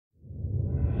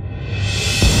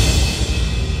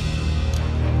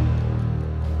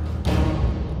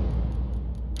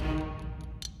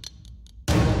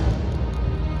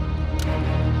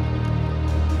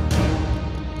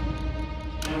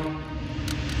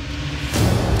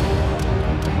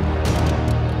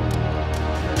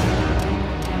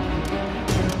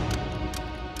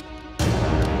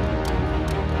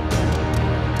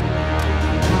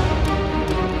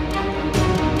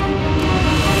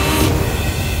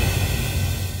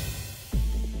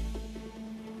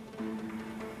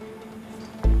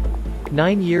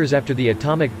9 years after the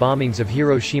atomic bombings of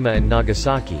Hiroshima and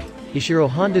Nagasaki, Ishiro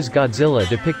Honda's Godzilla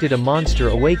depicted a monster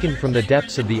awakened from the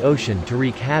depths of the ocean to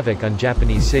wreak havoc on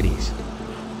Japanese cities.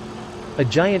 A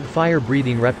giant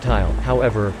fire-breathing reptile,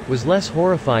 however, was less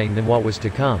horrifying than what was to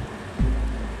come.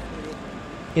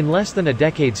 In less than a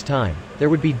decade's time, there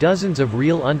would be dozens of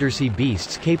real undersea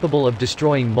beasts capable of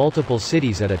destroying multiple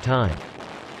cities at a time.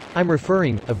 I'm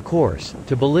referring, of course,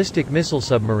 to ballistic missile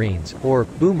submarines, or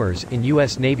boomers in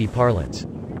U.S. Navy parlance.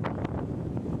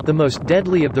 The most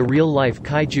deadly of the real-life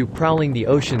kaiju prowling the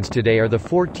oceans today are the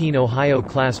 14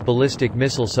 Ohio-class ballistic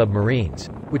missile submarines,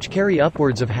 which carry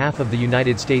upwards of half of the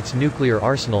United States nuclear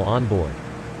arsenal on board.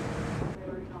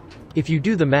 If you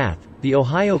do the math, the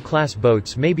Ohio-class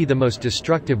boats may be the most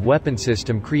destructive weapon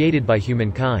system created by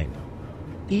humankind.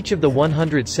 Each of the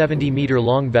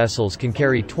 170-meter-long vessels can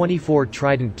carry 24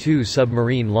 Trident II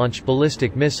submarine-launched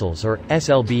ballistic missiles or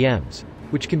SSBNs,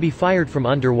 which can be fired from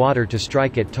underwater to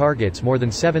strike at targets more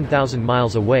than 7,000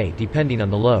 miles away depending on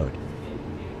the load.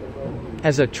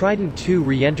 As a Trident II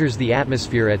re-enters the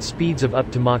atmosphere at speeds of up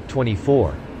to Mach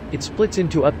 24, it splits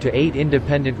into up to 8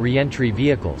 independent re-entry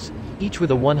vehicles, each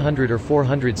with a 100 or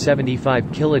 475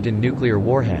 kiloton nuclear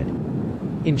warhead.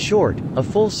 In short, a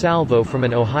full salvo from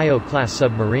an Ohio-class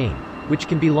submarine, which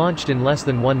can be launched in less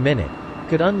than 1 minute,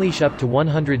 could unleash up to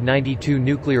 192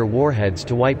 nuclear warheads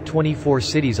to wipe 24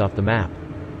 cities off the map.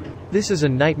 This is a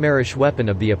nightmarish weapon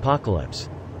of the apocalypse.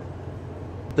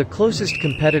 The closest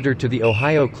competitor to the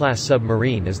Ohio-class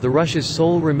submarine is the Russia's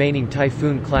sole remaining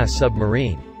Typhoon-class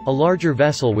submarine, a larger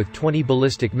vessel with 20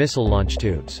 ballistic missile launch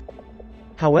tubes.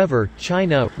 However,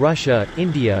 China, Russia,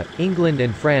 India, England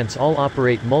and France all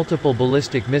operate multiple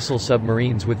ballistic missile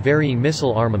submarines with varying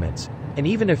missile armaments, and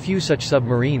even a few such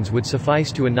submarines would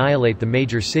suffice to annihilate the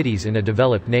major cities in a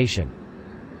developed nation.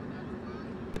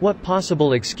 What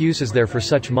possible excuse is there for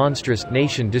such monstrous,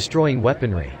 nation-destroying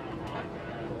weaponry?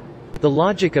 The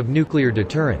logic of nuclear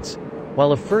deterrence.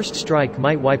 While a first strike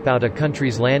might wipe out a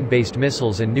country's land-based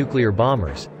missiles and nuclear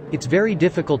bombers, it's very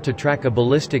difficult to track a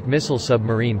ballistic missile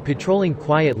submarine patrolling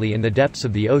quietly in the depths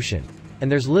of the ocean,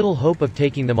 and there's little hope of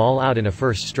taking them all out in a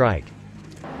first strike.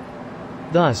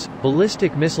 Thus,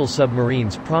 ballistic missile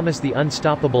submarines promise the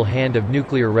unstoppable hand of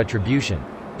nuclear retribution,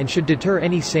 and should deter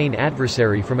any sane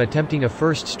adversary from attempting a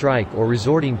first strike or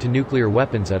resorting to nuclear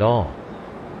weapons at all.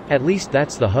 At least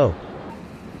that's the hope.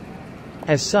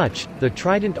 As such, the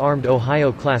Trident-armed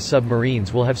Ohio-class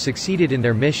submarines will have succeeded in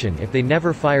their mission if they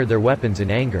never fire their weapons in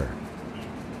anger.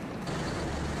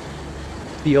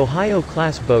 The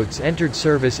Ohio-class boats entered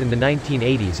service in the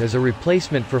 1980s as a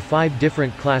replacement for 5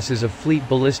 different classes of fleet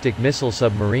ballistic missile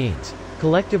submarines,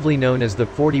 collectively known as the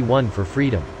 41 for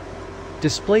Freedom.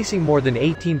 Displacing more than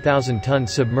 18,000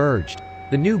 tons submerged,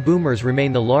 the new boomers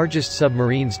remain the largest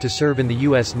submarines to serve in the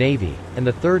U.S. Navy, and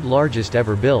the third largest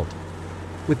ever built.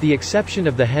 With the exception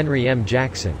of the Henry M.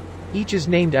 Jackson, each is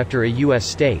named after a U.S.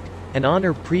 state, an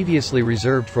honor previously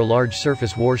reserved for large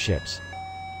surface warships.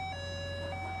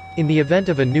 In the event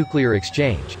of a nuclear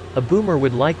exchange, a boomer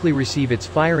would likely receive its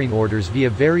firing orders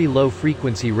via very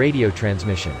low-frequency radio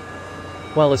transmission.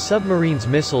 While a submarine's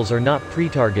missiles are not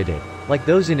pre-targeted, like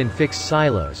those in fixed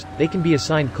silos, they can be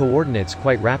assigned coordinates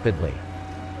quite rapidly.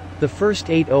 The first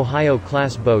 8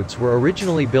 Ohio-class boats were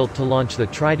originally built to launch the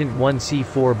Trident I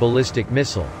C-4 ballistic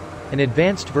missile, an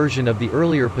advanced version of the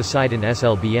earlier Poseidon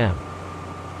SLBM.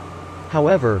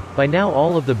 However, by now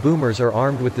all of the boomers are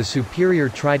armed with the superior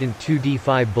Trident II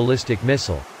D5 ballistic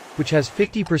missile, which has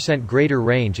 50% greater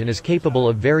range and is capable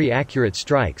of very accurate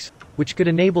strikes, which could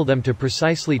enable them to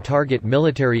precisely target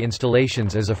military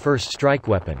installations as a first strike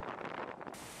weapon.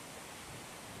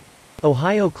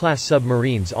 Ohio-class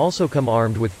submarines also come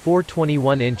armed with 4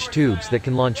 21-inch tubes that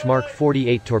can launch Mark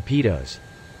 48 torpedoes.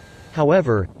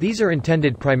 However, these are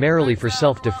intended primarily for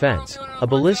self-defense. A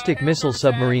ballistic missile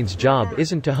submarine's job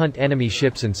isn't to hunt enemy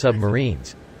ships and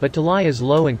submarines, but to lie as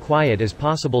low and quiet as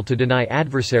possible to deny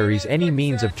adversaries any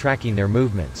means of tracking their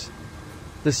movements.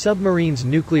 The submarine's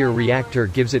nuclear reactor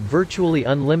gives it virtually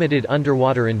unlimited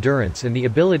underwater endurance and the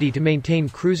ability to maintain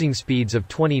cruising speeds of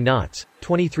 20 knots,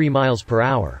 23 miles per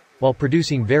hour, while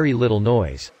producing very little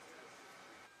noise.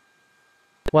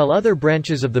 While other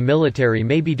branches of the military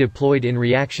may be deployed in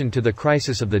reaction to the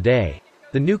crisis of the day,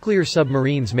 the nuclear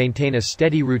submarines maintain a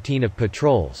steady routine of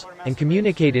patrols, and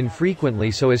communicate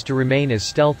infrequently so as to remain as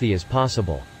stealthy as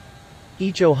possible.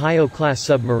 Each Ohio-class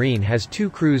submarine has 2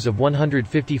 crews of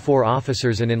 154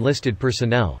 officers and enlisted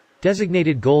personnel,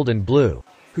 designated Gold and Blue,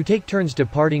 who take turns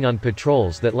departing on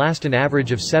patrols that last an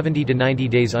average of 70 to 90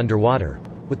 days underwater,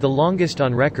 with the longest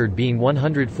on record being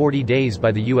 140 days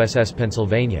by the USS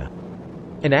Pennsylvania.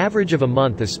 An average of a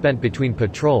month is spent between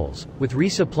patrols, with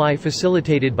resupply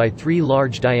facilitated by 3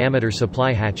 large-diameter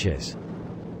supply hatches.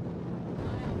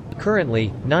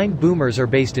 Currently, 9 boomers are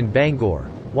based in Bangor,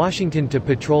 Washington to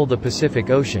patrol the Pacific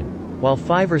Ocean, while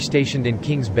 5 are stationed in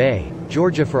Kings Bay,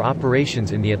 Georgia for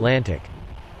operations in the Atlantic.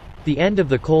 The end of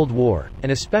the Cold War,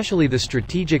 and especially the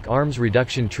Strategic Arms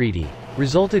Reduction Treaty,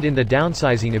 resulted in the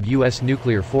downsizing of U.S.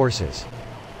 nuclear forces.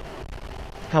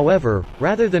 However,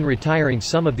 rather than retiring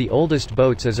some of the oldest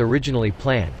boats as originally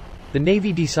planned, the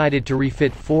Navy decided to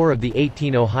refit 4 of the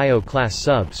 18 Ohio-class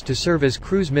subs to serve as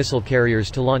cruise missile carriers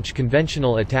to launch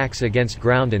conventional attacks against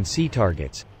ground and sea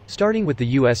targets, starting with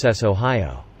the USS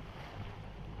Ohio.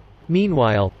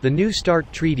 Meanwhile, the New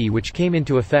START Treaty, which came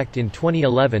into effect in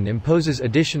 2011, imposes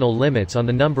additional limits on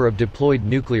the number of deployed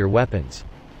nuclear weapons.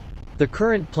 The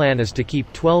current plan is to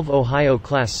keep 12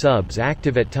 Ohio-class subs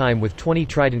active at time with 20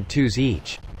 Trident IIs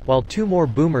each, while 2 more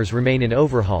boomers remain in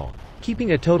overhaul,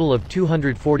 keeping a total of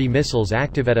 240 missiles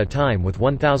active at a time with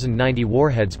 1,090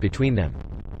 warheads between them.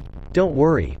 Don't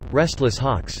worry, restless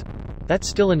hawks. That's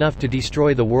still enough to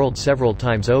destroy the world several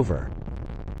times over.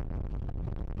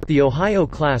 The Ohio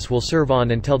class will serve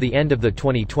on until the end of the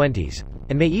 2020s,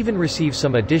 and may even receive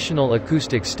some additional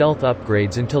acoustic stealth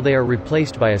upgrades until they are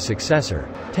replaced by a successor,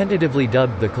 tentatively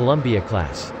dubbed the Columbia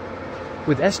class.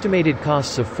 With estimated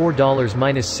costs of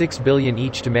 $4–6 billion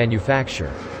each to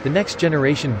manufacture, the next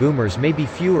generation boomers may be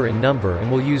fewer in number and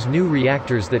will use new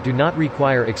reactors that do not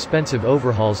require expensive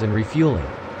overhauls and refueling,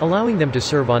 allowing them to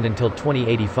serve on until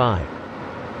 2085.